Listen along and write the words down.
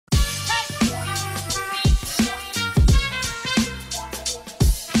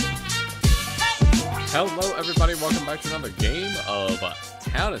Hello everybody, welcome back to another game of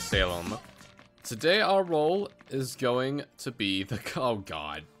Town of Salem. Today our role is going to be the... Oh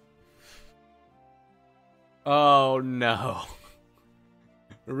god. Oh no.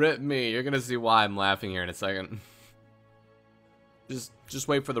 Rip me, you're gonna see why I'm laughing here in a second. Just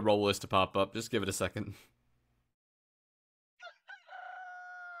wait for the role list to pop up, just give it a second.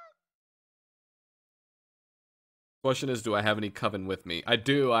 Question is, do I have any coven with me? I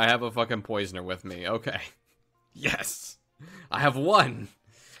do, I have a fucking poisoner with me. Okay. Yes! I have one!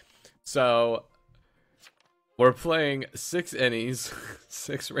 So, we're playing 6 innies,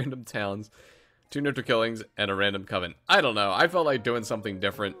 6 random towns, 2 neutral killings, and a random coven. I don't know, I felt like doing something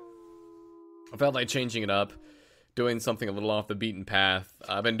different. I felt like changing it up, doing something a little off the beaten path.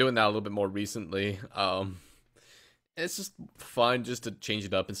 I've been doing that a little bit more recently. It's just fun just to change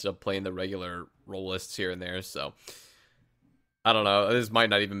it up instead of playing the regular role lists here and there, so I don't know, this might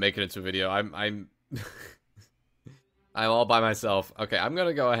not even make it into a video. I'm I'm all by myself. Okay, I'm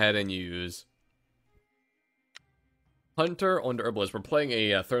gonna go ahead and use Hunter and Herbalist. We're playing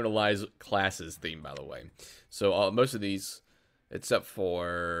a Thernalize classes theme, by the way. So most of these, except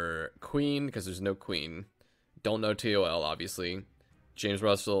for Queen, because there's no Queen, don't know TOL, obviously, James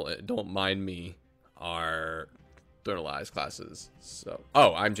Russell, Don't Mind Me, are Thernalize classes. So,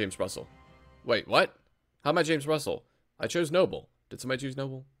 oh, I'm James Russell. Wait, what? How am I James Russell? I chose Noble. Did somebody choose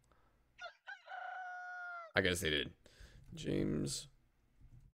Noble? I guess they did. James.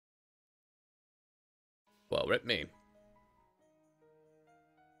 Well, rip me.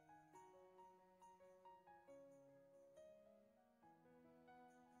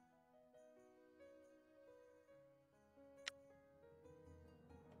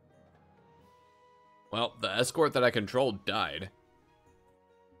 Well, the escort that I controlled died.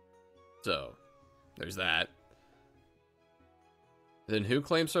 So, there's that. Then who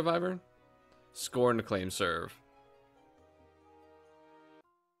claims Survivor? Scorn claims Serve.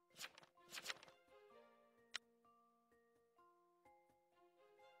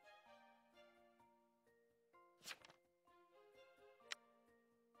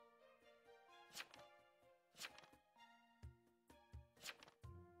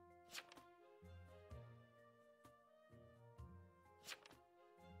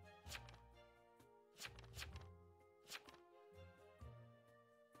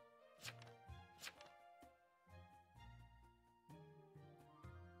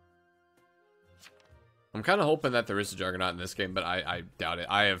 I'm kind of hoping that there is a Juggernaut in this game, but I doubt it.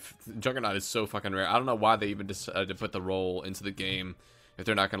 Juggernaut is so fucking rare. I don't know why they even decided to put the role into the game if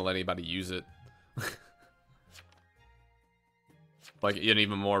they're not going to let anybody use it. Like,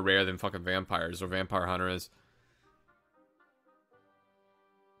 even more rare than fucking vampires or Vampire Hunter is.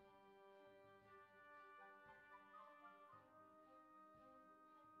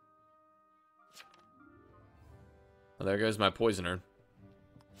 Well, there goes my poisoner.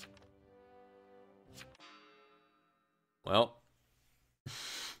 Well.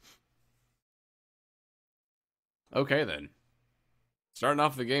 Okay, then. Starting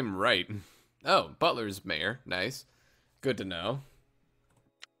off the game right. Oh, Butler's mayor. Nice. Good to know.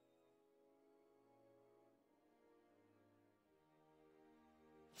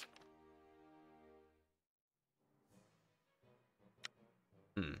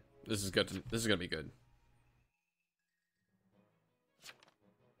 This is good. This is gonna be good.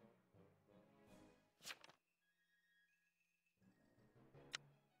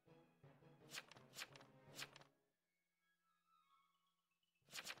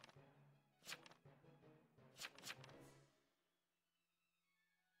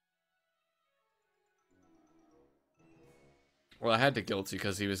 Well, I had to guilty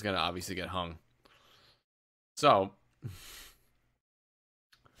because he was gonna obviously get hung. So,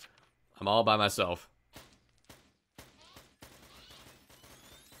 I'm all by myself.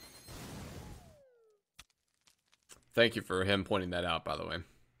 Thank you for him pointing that out, by the way.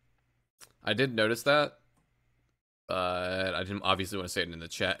 I did notice that, but I didn't obviously want to say it in the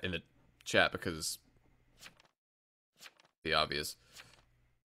chat because the obvious.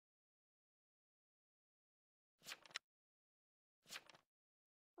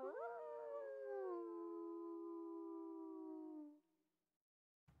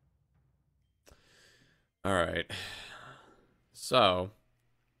 All right. So,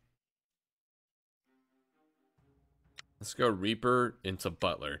 let's go Reaper into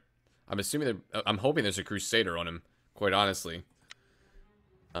Butler. I'm assuming that I'm hoping there's a Crusader on him, quite honestly.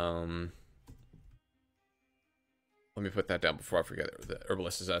 Let me put that down before I forget it. The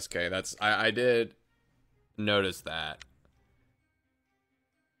Herbalist is SK. I did notice that.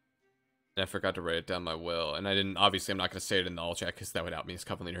 And I forgot to write it down my will. And I didn't, obviously I'm not going to say it in the all chat because that would out me as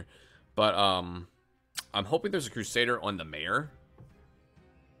Coven Leader. But, I'm hoping there's a Crusader on the mayor.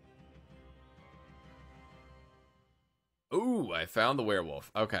 Ooh, I found the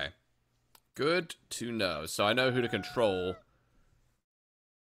werewolf. Okay. Good to know. So I know who to control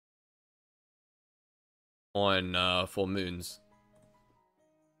on full moons.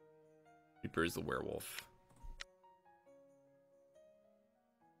 Reaper is the werewolf.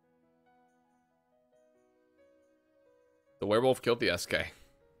 The werewolf killed the SK.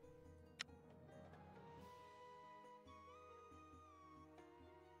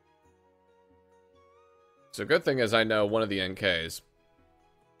 So good thing is I know one of the NKs.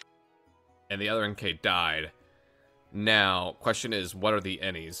 And the other NK died. Now, question is, what are the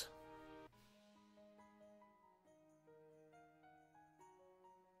Ennies?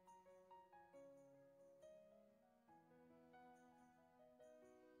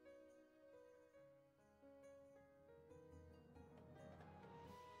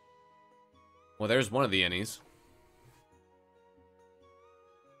 Well, there's one of the Ennies.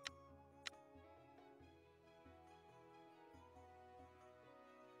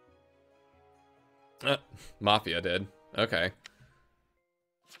 Mafia did. Okay.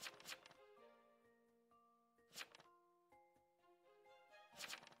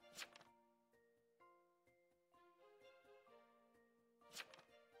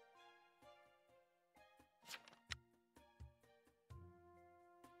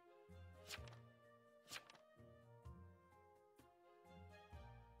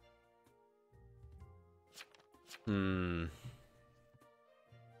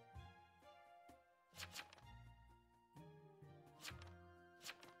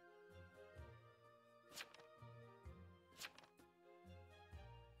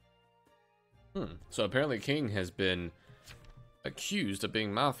 So apparently King has been accused of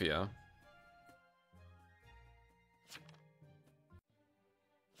being Mafia.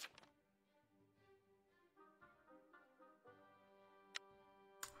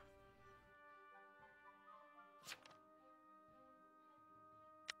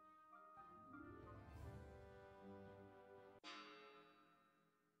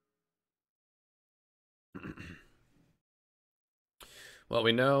 Well,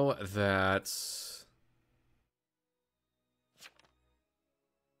 we know that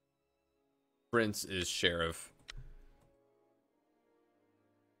Prince is sheriff.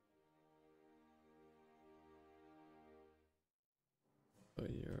 So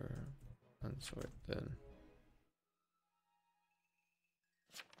you're unsort then.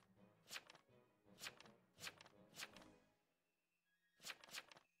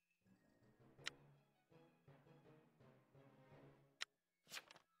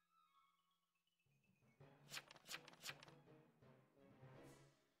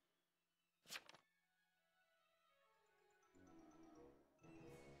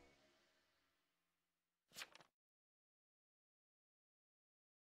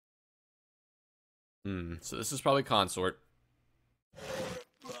 So this is probably consort.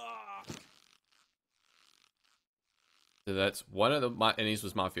 So that's one of the Ennies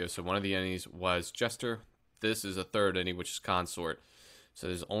was Mafia, so one of the Ennies was Jester. This is a third Ennie, which is consort. So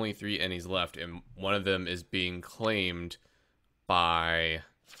there's only 3 Ennies left, and one of them is being claimed by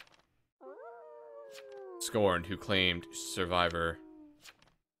Scorned, who claimed Survivor.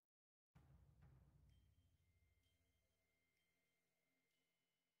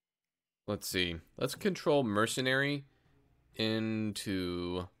 Let's see. Let's control Mercenary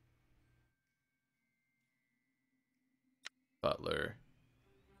into Butler.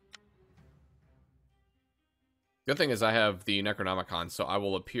 Good thing is I have the Necronomicon, so I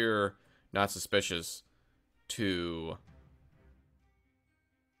will appear not suspicious to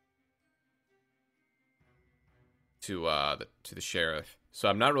the sheriff. So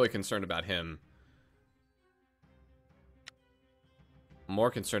I'm not really concerned about him. I'm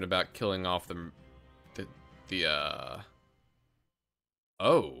more concerned about killing off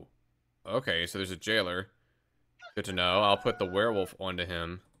Oh. Okay, so there's a jailer. Good to know. I'll put the werewolf onto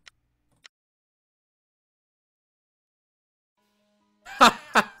him.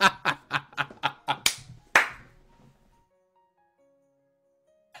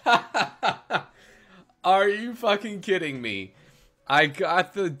 Are you fucking kidding me? I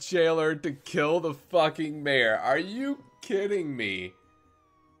got the jailer to kill the fucking mayor. Are you kidding me?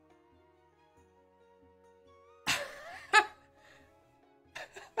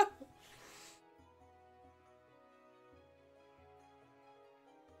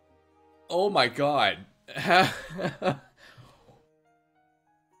 Oh my god.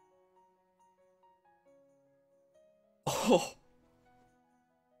 Oh.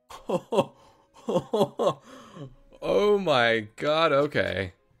 Oh my god,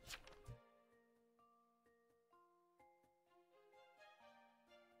 okay.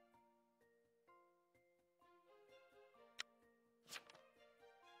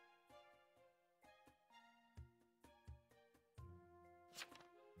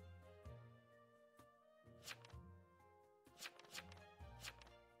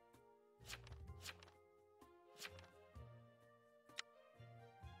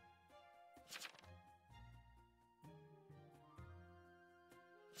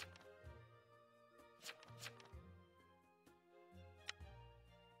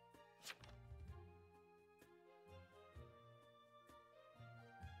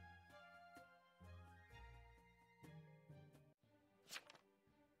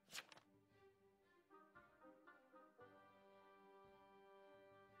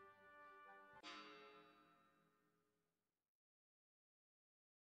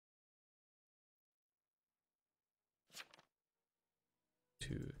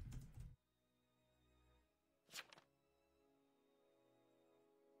 2.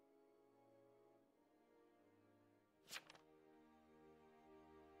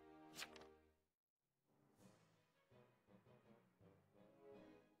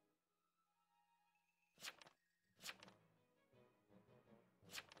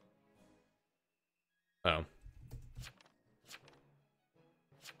 Oh.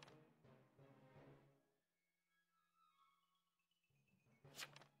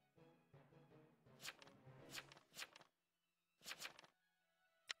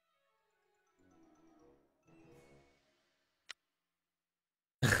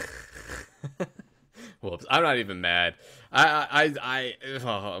 Whoops. I'm not even mad.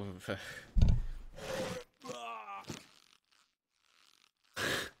 Oh.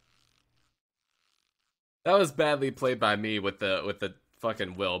 That was badly played by me with the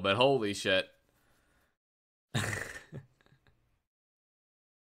fucking will, but holy shit.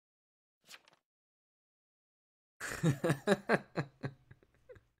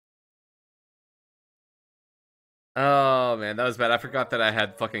 Oh man, that was bad. I forgot that I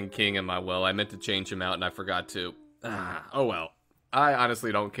had fucking king in my will. I meant to change him out and I forgot to. Oh well. I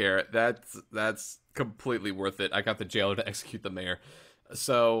honestly don't care. That's completely worth it. I got the jailer to execute the mayor.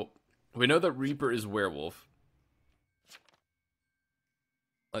 So we know that Reaper is werewolf.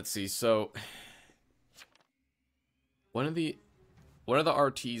 Let's see. So one of the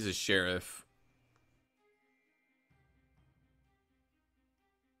RTs is sheriff.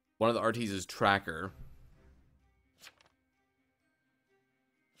 One of the RTs is tracker.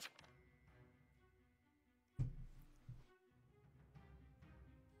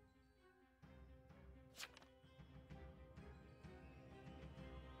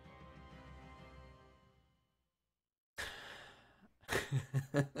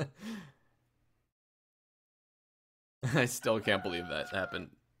 I still can't believe that happened.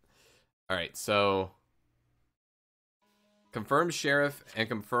 All right, so confirmed sheriff and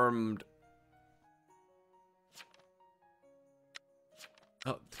confirmed.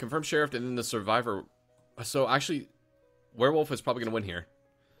 Oh, confirmed sheriff and then the survivor. So actually, werewolf is probably gonna win here,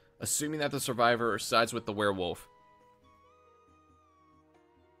 assuming that the survivor sides with the werewolf.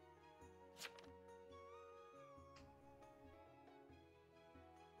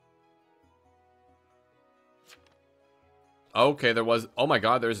 Okay, there was. Oh my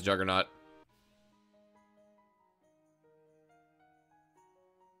god, there's a Juggernaut.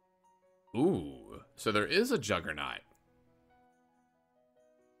 Ooh, so there is a Juggernaut.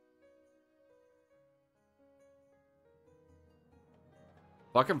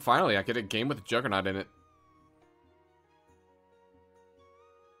 Fucking finally, I get a game with a Juggernaut in it.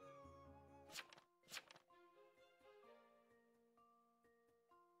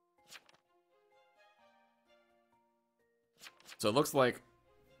 So it looks like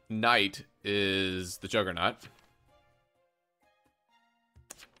Knight is the Juggernaut.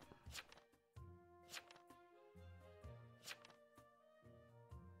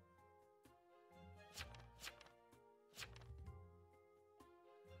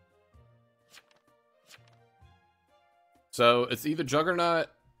 So it's either Juggernaut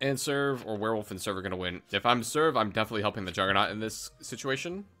and Serve or Werewolf and Serve are going to win. If I'm Serve, I'm definitely helping the Juggernaut in this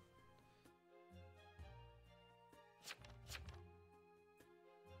situation.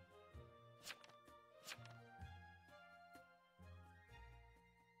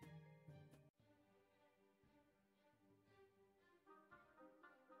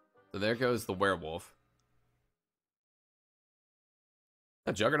 So there goes the Werewolf.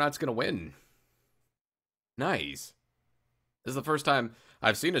 The Juggernaut's going to win. Nice. This is the first time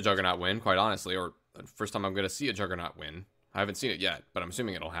I've seen a Juggernaut win, quite honestly, or the first time I'm going to see a Juggernaut win. I haven't seen it yet, but I'm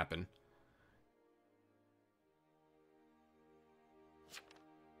assuming it'll happen.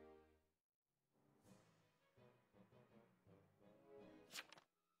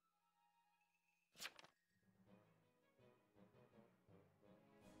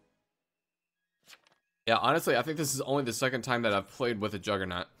 Yeah, honestly, I think this is only the second time that I've played with a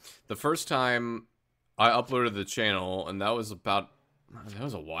Juggernaut. The first time I uploaded the channel, and that was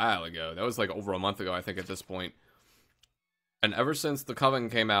a while ago. That was like over a month ago, I think, at this point. And ever since the Coven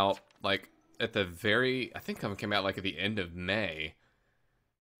came out, like, I think Coven came out, like, at the end of May.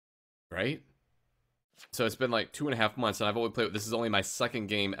 Right? So it's been, like, 2.5 months, and I've only played, this is only my second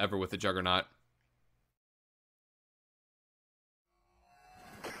game ever with the Juggernaut.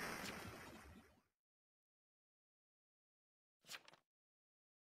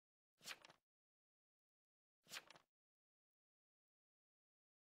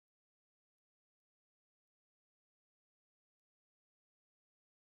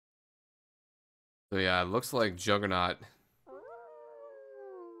 So yeah, it looks like Juggernaut.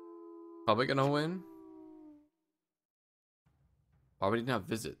 Probably gonna win. Why would he not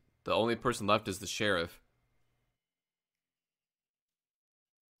visit? The only person left is the sheriff.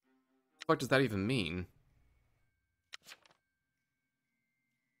 What the fuck does that even mean?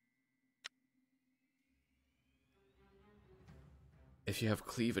 If you have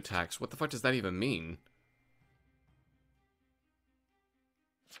cleave attacks, what the fuck does that even mean?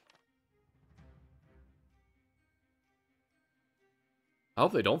 I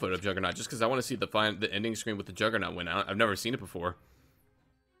hope they don't vote up Juggernaut, just because I want to see the ending screen with the Juggernaut win. I've never seen it before.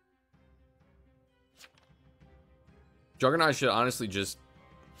 Juggernaut should honestly just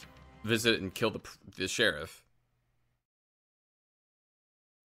visit and kill the sheriff.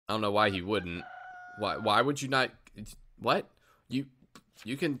 I don't know why he wouldn't. Why would you not? What? You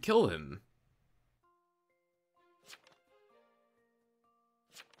can kill him.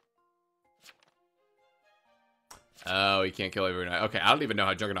 Oh, he can't kill every night. Okay, I don't even know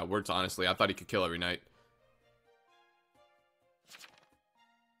how Juggernaut works, honestly. I thought he could kill every night.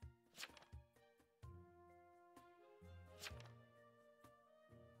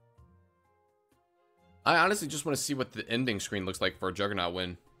 I honestly just want to see what the ending screen looks like for a Juggernaut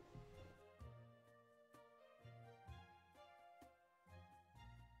win.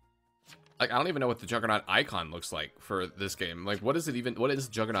 Like, I don't even know what the Juggernaut icon looks like for this game. Like, what is it even? What is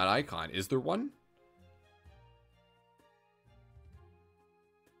the Juggernaut icon? Is there one?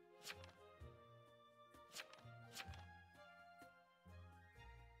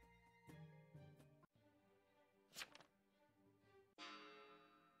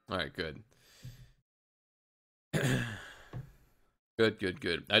 Alright, good.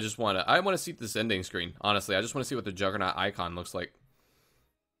 Good. I want to see this ending screen, honestly. I just want to see what the Juggernaut icon looks like.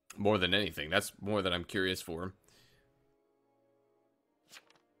 More than anything. That's more than I'm curious for.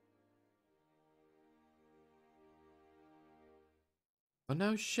 Oh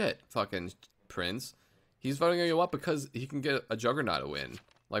no shit, fucking Prince. He's voting you up because he can get a Juggernaut to win.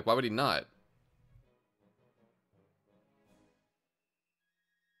 Like, why would he not?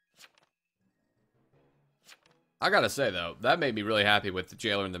 I gotta say, though, that made me really happy with the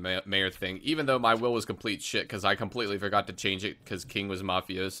jailer and the mayor thing, even though my will was complete shit, because I completely forgot to change it, because King was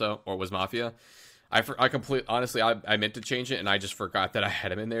mafioso, or was mafia. Honestly, I meant to change it, and I just forgot that I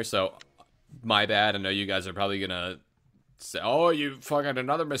had him in there, so, my bad. I know you guys are probably gonna say, oh, you fucking,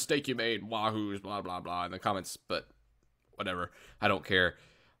 another mistake you made, Wahooz, blah, blah, blah, in the comments, but, whatever, I don't care.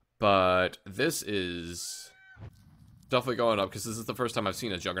 But, this is definitely going up, because this is the first time I've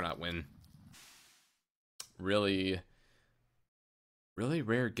seen a Juggernaut win. Really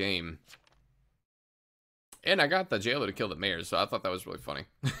rare game. And I got the jailer to kill the mayor, so I thought that was really funny.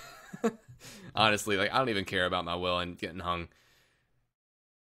 Honestly, like, I don't even care about my will and getting hung.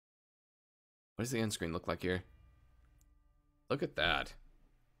 What does the end screen look like here? Look at that.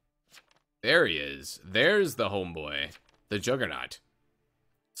 There he is. There's the homeboy. The Juggernaut.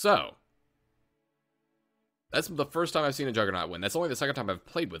 So, that's the first time I've seen a Juggernaut win. That's only the second time I've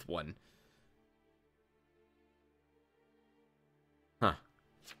played with one. Huh.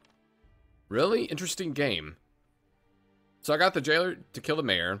 Really interesting game. So I got the jailer to kill the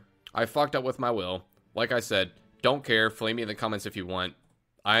mayor. I fucked up with my will. Like I said, don't care. Flame me in the comments if you want.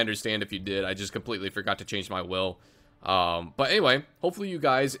 I understand if you did. I just completely forgot to change my will. But anyway, hopefully you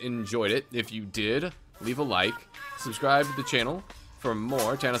guys enjoyed it. If you did, leave a like. Subscribe to the channel for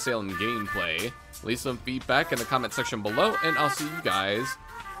more Town of Salem gameplay. Leave some feedback in the comment section below, and I'll see you guys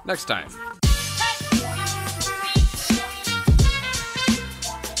next time.